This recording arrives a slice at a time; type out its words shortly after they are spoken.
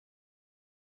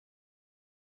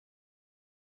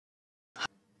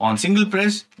On single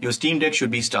press, your Steam Deck should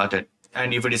be started.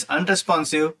 And if it is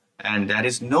unresponsive and there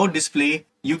is no display,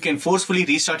 you can forcefully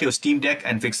restart your Steam Deck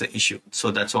and fix the issue.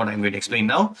 So that's what I'm going to explain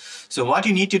now. So what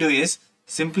you need to do is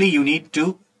simply you need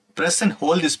to press and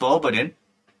hold this power button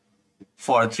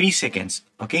for 3 seconds.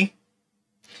 Okay.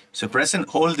 So press and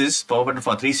hold this power button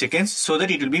for 3 seconds so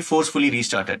that it will be forcefully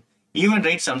restarted. Even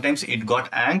right, sometimes it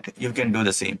got hanged, you can do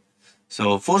the same.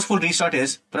 So forceful restart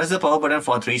is press the power button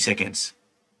for 3 seconds.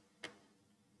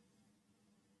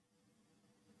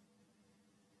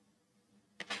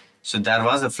 So there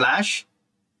was a flash.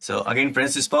 So again,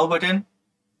 press this power button.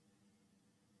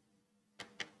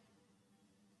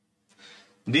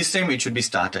 This time it should be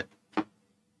started.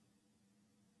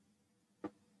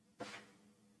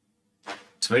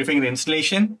 It's verifying the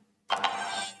installation.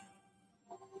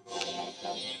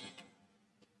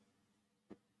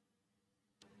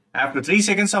 After 3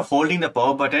 seconds of holding the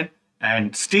power button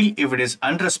and still if it is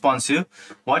unresponsive,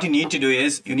 what you need to do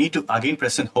is you need to again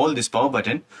press and hold this power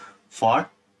button for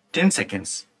 10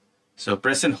 seconds. So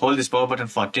press and hold this power button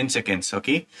for 10 seconds.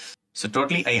 Okay. So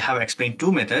totally I have explained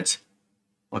 2 methods.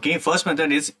 Okay. First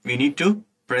method is we need to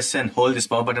press and hold this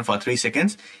power button for 3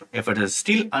 seconds. If it is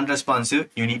still unresponsive,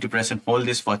 you need to press and hold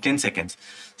this for 10 seconds.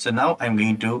 So now I'm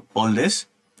going to hold this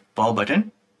power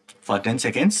button for 10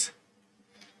 seconds.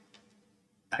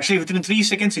 Actually, within 3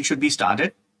 seconds, it should be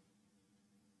started.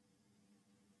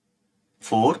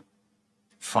 4,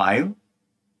 5,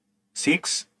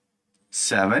 6,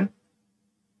 7,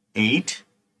 8,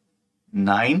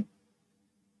 9,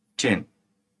 10.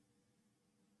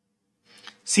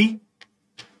 See,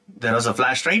 there was a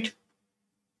flash, right?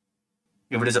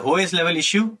 If it is an OS level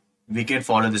issue, we can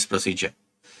follow this procedure.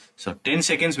 So 10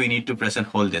 seconds, we need to press and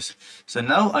hold this. So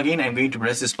now again, I'm going to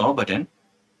press this power button.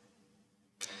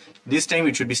 This time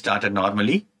it should be started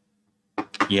normally.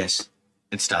 Yes,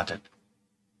 it started.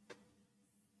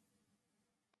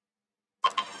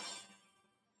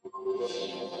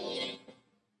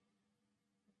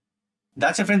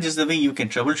 That's it, friends. This is the way you can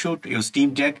troubleshoot your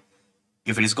Steam Deck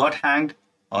if it is got hanged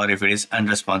or if it is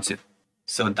unresponsive.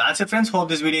 So that's it, friends. Hope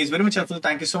this video is very much helpful.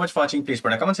 Thank you so much for watching. Please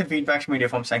put a comments and feedback, media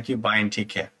forms. Thank you. Bye and take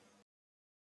care.